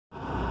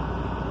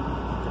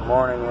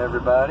Morning,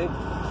 everybody. It's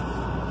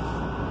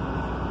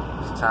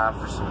time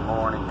for some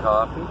morning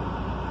coffee.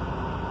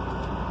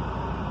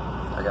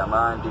 I got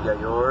mine. Do you got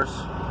yours?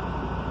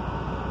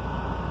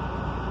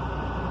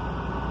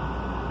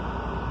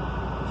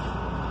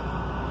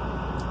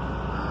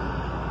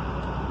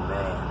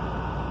 Man,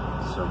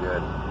 so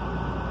good.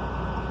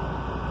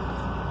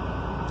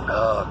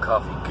 Oh,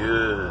 coffee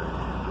good.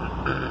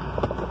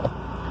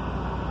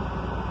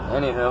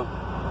 Anywho,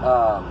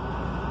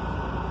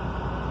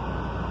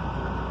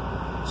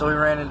 so we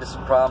ran into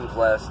some problems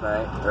last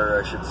night, or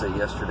I should say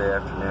yesterday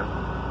afternoon.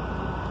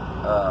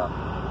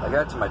 I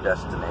got to my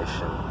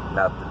destination,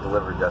 not the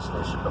delivery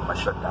destination, but my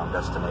shutdown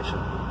destination.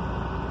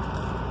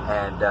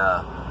 And,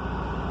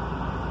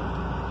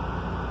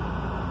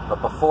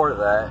 but before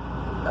that,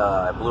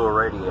 I blew a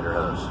radiator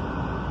hose.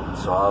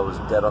 So I was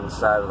dead on the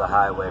side of the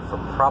highway for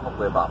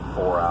probably about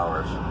 4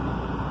 hours.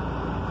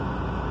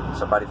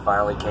 Somebody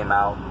finally came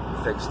out,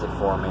 fixed it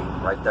for me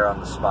right there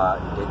on the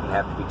spot. Didn't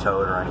have to be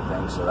towed or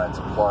anything, so that's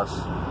a plus.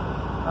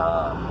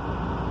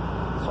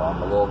 So I'm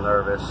a little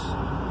nervous,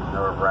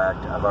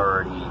 nerve-wracked. I've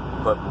already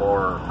put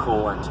more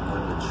coolant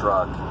in the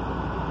truck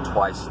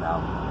twice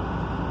now,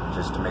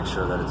 just to make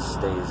sure that it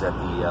stays at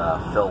the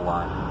fill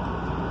line.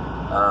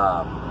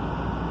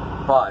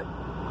 But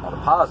on a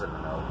positive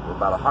note, we're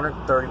about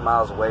 130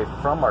 miles away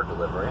from our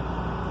delivery,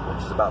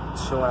 which is about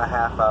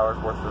 2.5 hours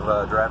worth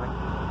of driving.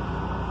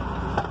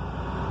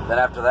 Then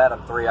after that,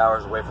 I'm 3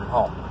 hours away from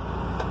home.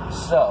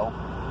 So,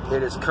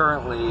 it is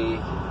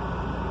currently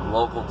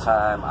local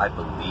time, I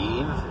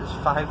believe, is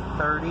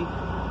 5:30,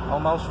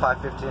 almost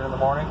 5:15 in the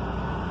morning.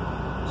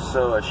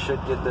 So I should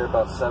get there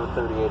about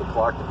 7:30, 8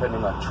 o'clock,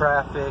 depending on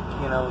traffic,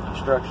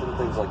 construction,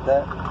 things like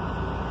that.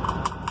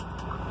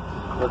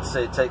 Let's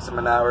say it takes them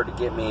an hour to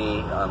get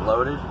me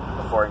unloaded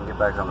before I can get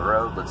back on the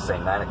road. Let's say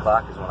 9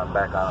 o'clock is when I'm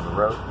back on the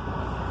road.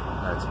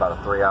 And it's about a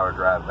 3-hour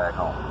drive back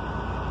home.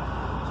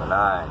 So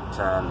 9,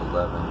 10,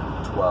 11,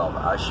 12.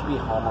 I should be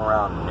home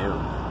around noon.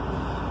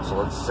 So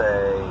let's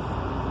say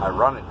I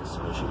run into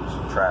some issues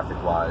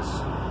traffic-wise.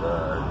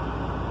 The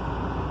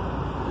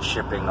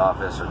shipping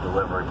office or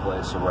delivery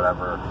place or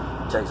whatever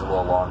takes a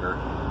little longer.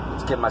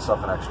 Let's give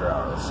myself an extra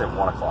hour. Let's say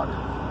 1 o'clock.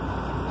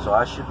 So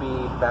I should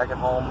be back at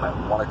home at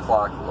 1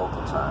 o'clock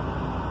local time.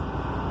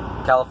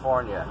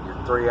 California, you're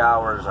 3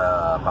 hours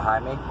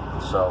behind me.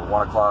 So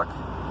 1 o'clock,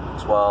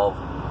 12,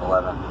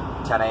 11,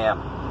 10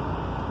 a.m.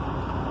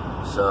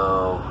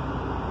 So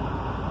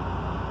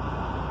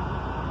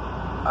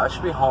I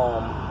should be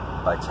home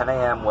by 10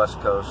 a.m. West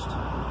Coast,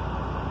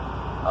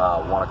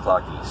 1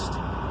 o'clock East.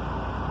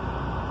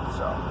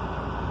 So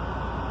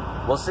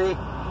we'll see.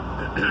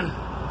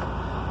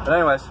 But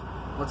anyways,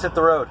 let's hit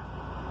the road.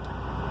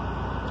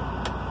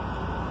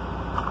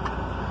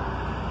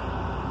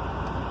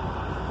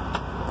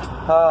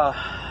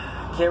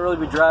 Can't really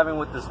be driving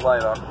with this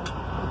light on.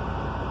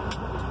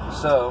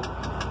 So,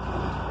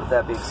 with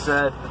that being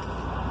said,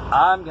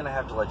 I'm going to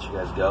have to let you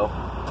guys go.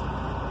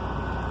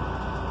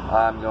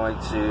 I'm going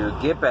to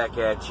get back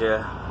at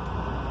you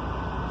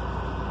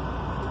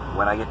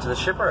when I get to the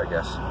shipper, I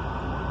guess.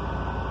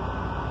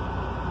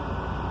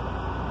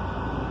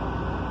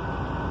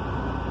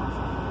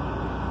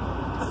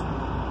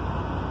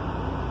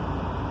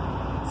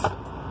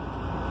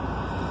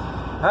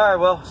 Alright,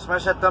 well,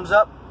 smash that thumbs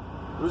up.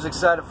 Who's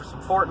excited for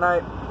some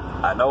Fortnite?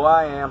 I know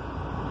I am.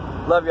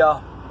 Love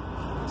y'all.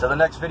 Till the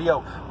next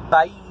video.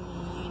 Bye.